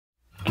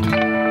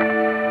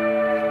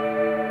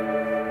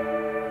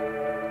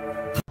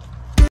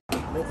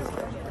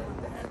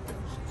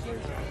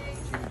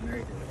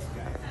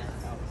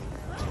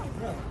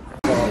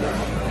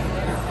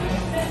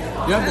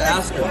You have to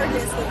ask her.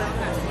 Gorgeous without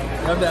that.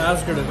 You have to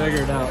ask her to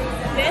figure it out.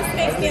 This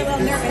makes me a little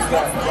nervous.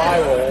 Got fry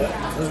roll.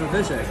 Those are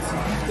fish eggs.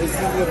 This is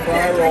the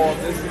fry roll.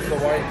 And this is the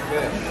white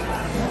fish.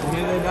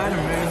 Maybe they died or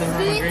maybe they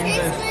were green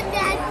fish.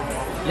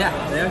 Yeah,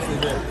 they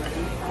actually did.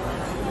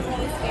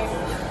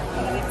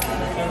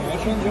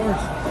 Which one's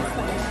yours?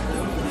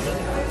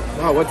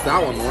 Wow, what's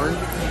that one, Lauren?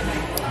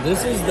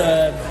 This is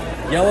the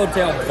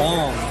yellowtail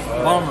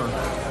bomber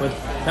with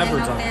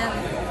peppers on it.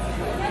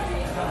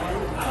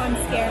 Oh, I'm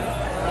scared.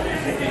 I'm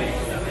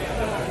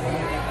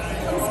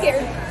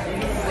scared.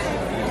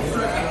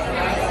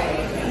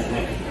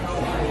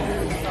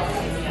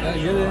 Yeah,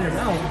 you get it in your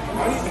mouth.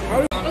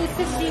 Oh,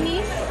 sashimi.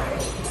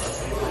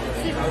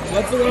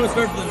 What's the one that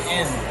starts with an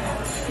N?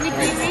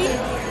 Nigiri.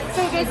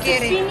 So there's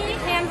sashimi,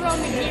 hand roll,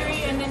 nigiri,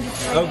 and then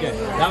just Okay,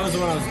 that was the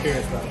one I was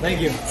curious about.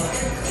 Thank you.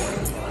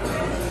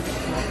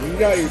 You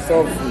got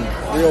yourself some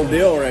real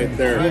deal right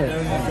there.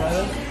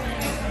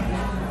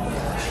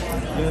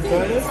 You gonna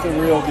try this? It's the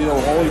real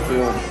deal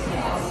Holyfield.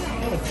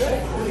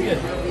 Pretty good.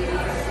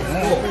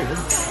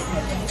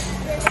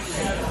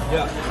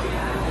 Yeah.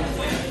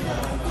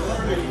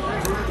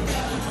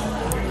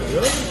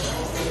 Really?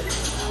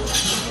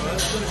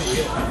 That's gonna be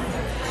good.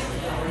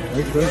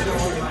 Looks good.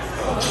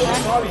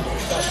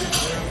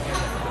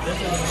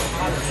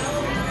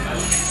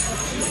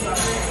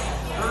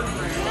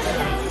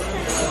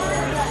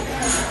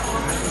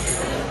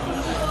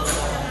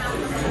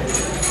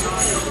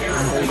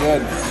 Pretty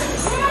good.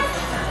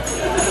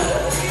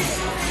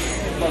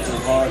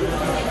 Fucking hard.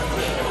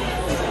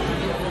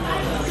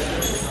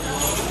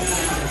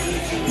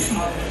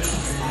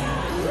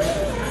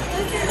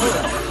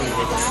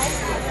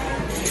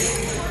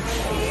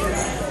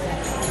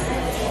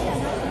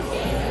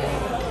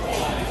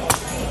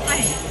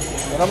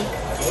 Get 'em?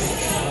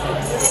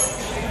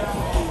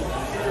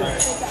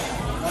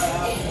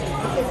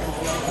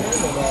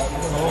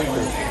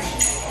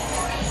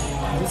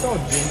 Is this all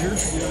ginger?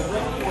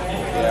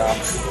 Yeah.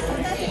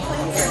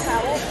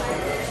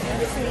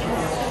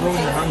 When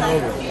you're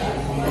hungover.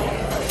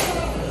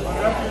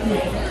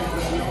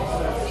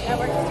 That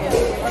works too.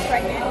 We're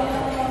pregnant.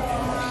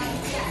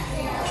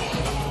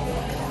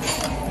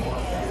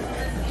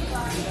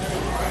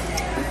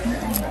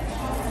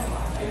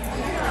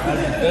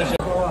 Fish.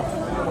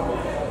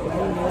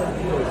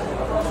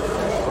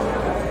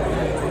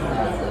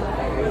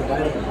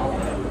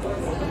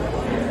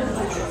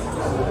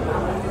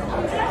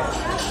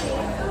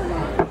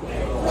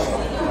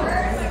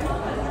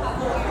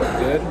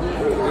 Good.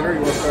 Dinner,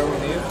 you want to try one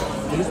of these?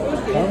 Are you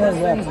supposed to eat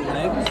these things with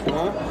legs?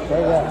 Huh?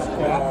 Crab leg.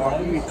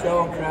 You eat shell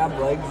and crab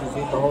legs, just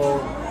eat the whole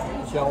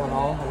shell and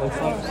all, it looks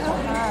like.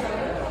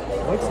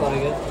 Looks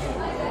like it.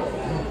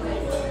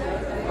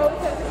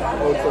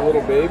 Oh, it's a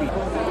little baby.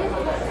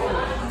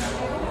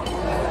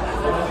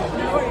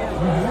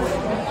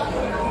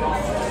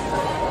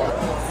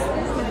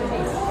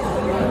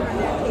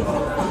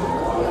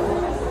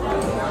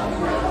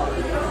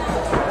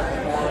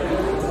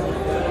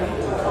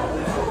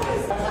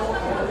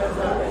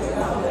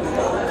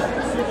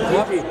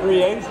 Yep,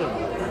 creation.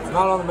 It's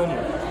not on the menu.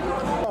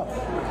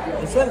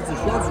 It said it's a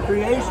chef's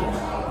creation.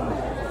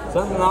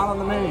 Something not on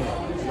the menu.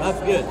 That's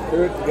good.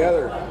 Do it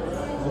together.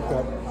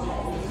 Okay.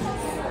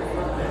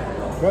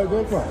 Try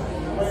this one.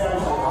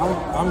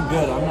 I'm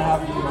good. I'm gonna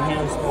have to get my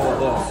hands full of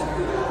this.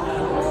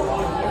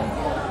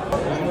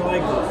 You're gonna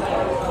like this.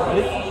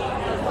 Ready?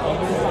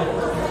 Open it up.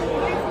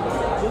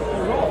 Just the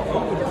roll.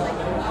 Open it.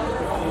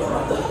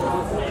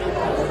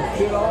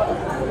 Shit all up.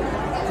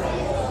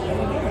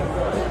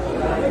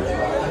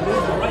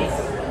 Move the rice.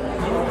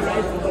 Move the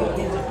rice with little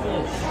piece of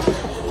fish.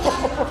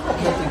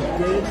 Looking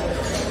good.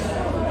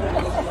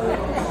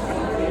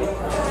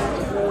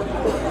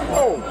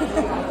 Oh!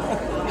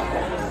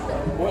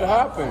 What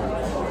happened?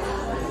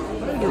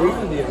 What is wrong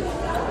with you?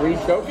 Were you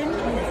choking?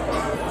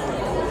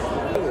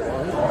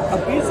 A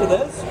piece of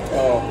this?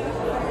 Oh.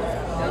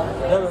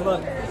 Devin,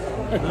 look.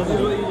 This is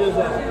what you just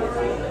had.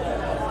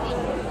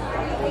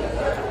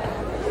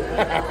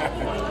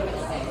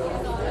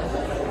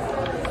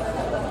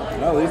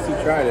 Well, at least you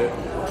tried it.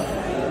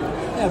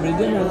 Yeah, but he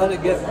didn't even let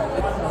it get.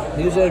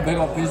 He just had a big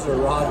old piece of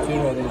raw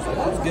tuna and he was like,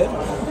 that's good.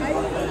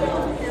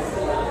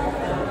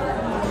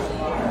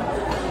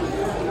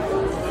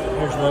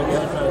 Here's what you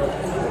try it.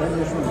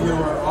 You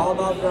were all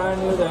about trying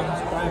new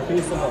things. Try a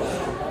piece of it.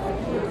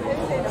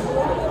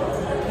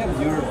 Yeah, but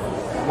you were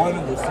one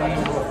of the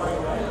same.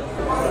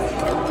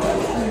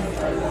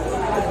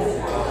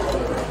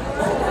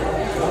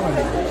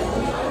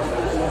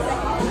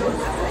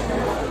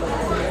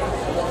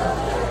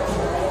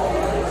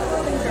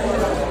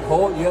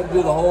 You have to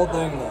do the whole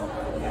thing though.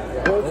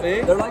 The whole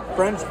thing? They're like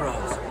French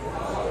fries.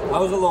 I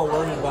was a little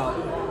worried about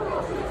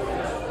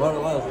what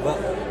it was, but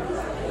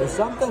there's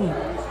something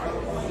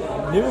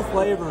new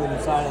flavor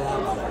inside of that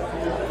one.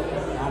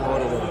 I don't know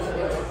what it is.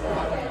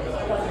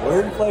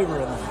 Weird flavor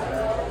in them.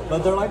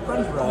 But they're like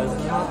French fries.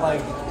 They're not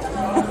like.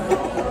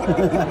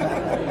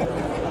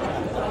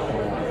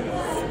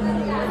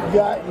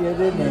 Got you,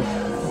 didn't it?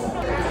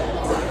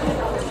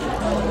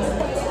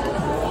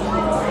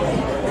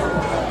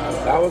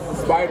 That was the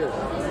spider.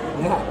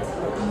 Yeah.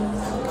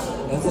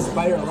 That's the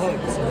spider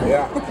legs.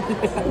 Yeah.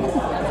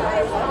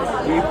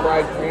 Deep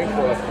fried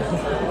tarantula.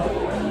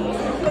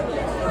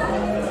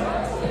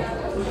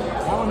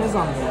 That one is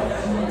on there.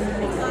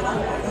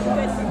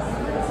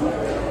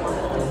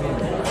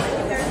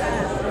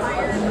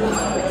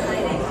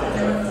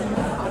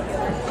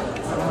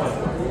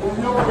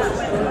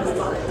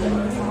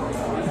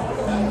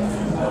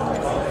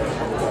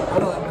 I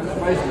don't like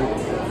spicy.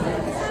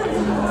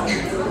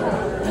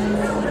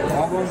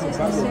 That one's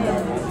exciting.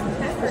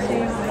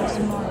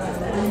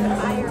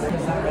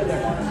 Right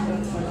there.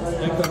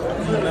 You cook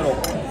in the middle.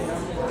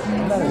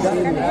 I'm not a You gotta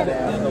seaweed have it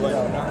fan. in the way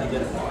I'm trying to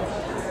get it.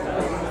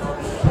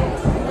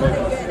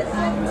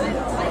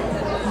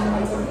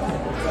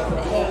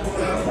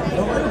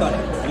 Don't worry about it.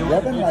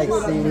 Devin likes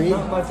seaweed.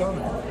 Not much on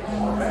there.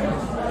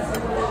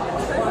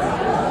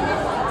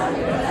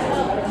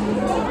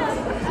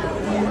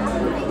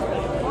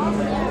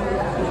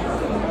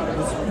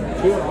 Just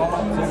chew it all up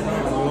to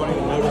you won't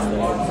even notice the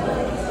eggs.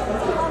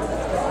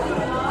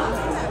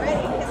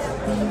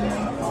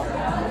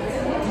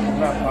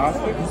 Not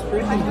plastic. It's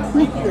pretty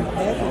good.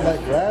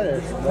 Like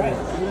radish, but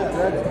it's not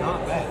radish. Not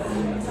bad.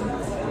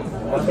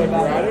 What's like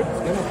radish? It's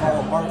gonna fall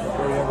apart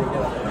before you ever get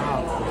it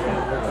out.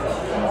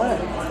 What?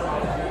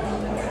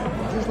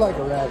 Just like a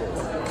radish.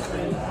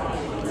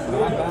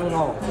 Not bad at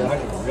all. It's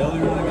actually really,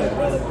 really good.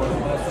 Really one of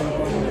the best things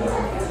going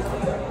on.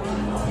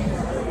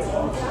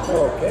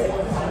 Okay.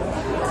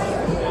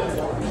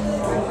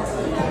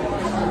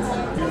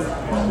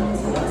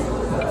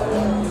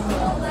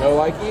 No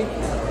likey?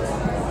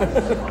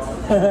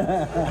 Is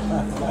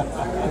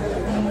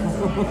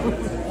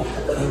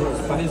it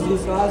spicy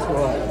sauce or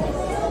what?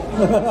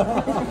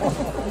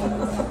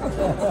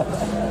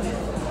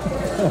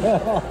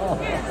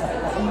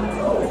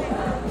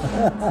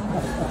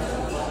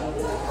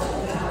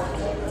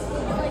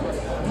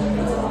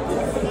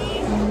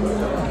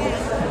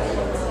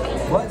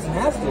 What's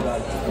nasty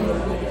about it?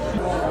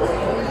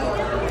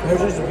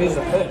 There's just a piece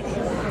of fish.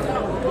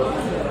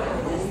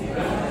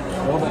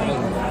 Roll that in.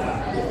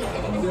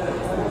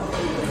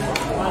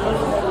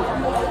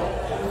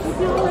 You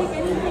feel like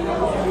anything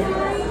else?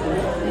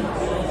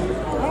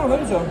 I don't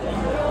think so.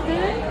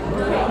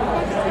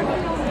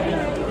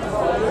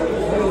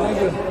 Hey, thank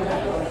you.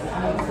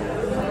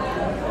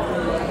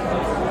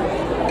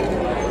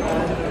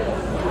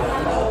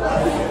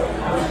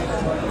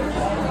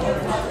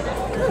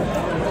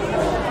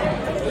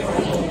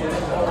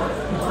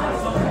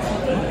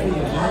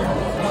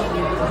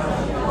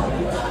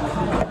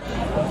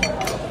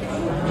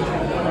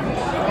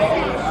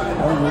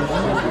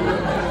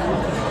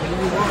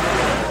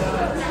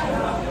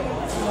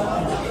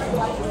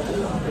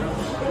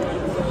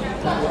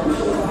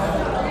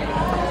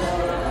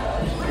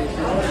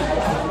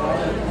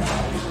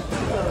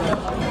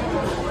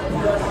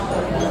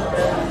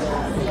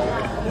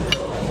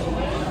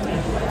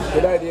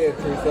 Good idea,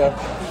 Teresa.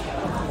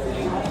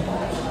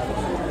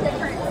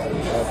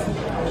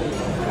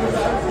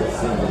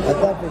 I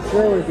thought for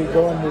sure we'd be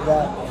going to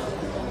that.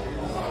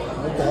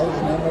 What the hell's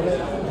the name of it?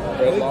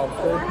 Red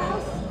lobster.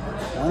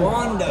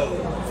 Wando.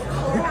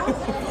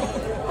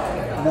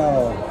 No.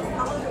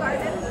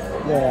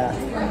 Yeah.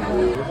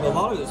 A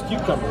lot of this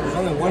cucumber. There's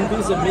only one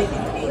piece of meat.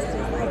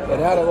 It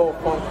had a little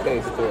funk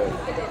taste to it.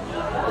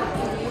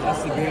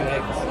 That's the green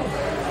eggs.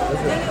 Those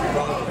are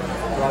raw.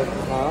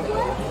 Huh?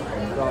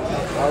 Raw.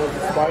 That was the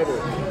spider.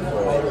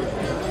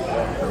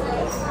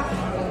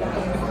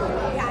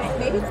 Yeah,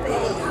 maybe it's the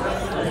eggs.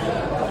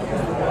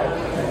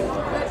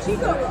 The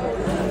Chico roll.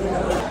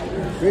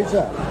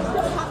 Teresa.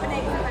 Still popping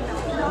eggs in my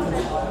mouth.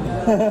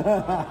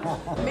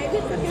 Maybe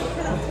it's because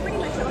that's pretty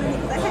much the only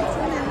thing. Because I had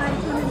tuna and lime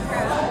tuna and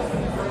crab.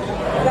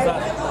 But I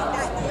really like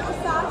that eel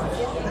sauce.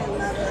 I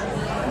love that.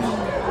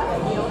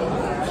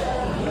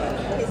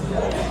 Tastes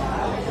really good.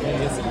 And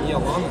get some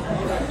eel on it.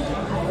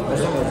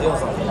 There's some of the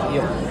eels on the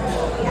eel.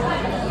 Yeah.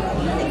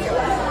 I think you're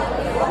right.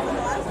 The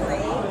last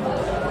night, you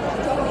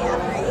told me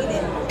after I ate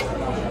it,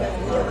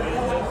 eel.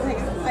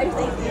 Like, I just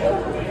ate eel.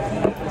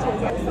 She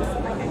was like, this is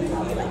like, I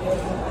really like it.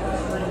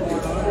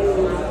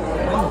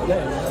 I'm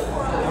dead.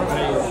 I don't know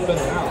how you spin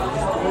it out.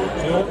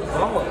 Do it.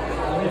 Roll it.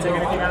 You take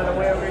anything out of the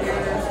way over here?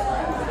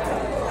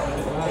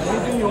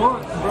 Anything you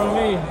want from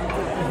me.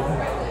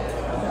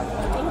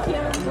 Thank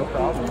you. No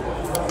problem.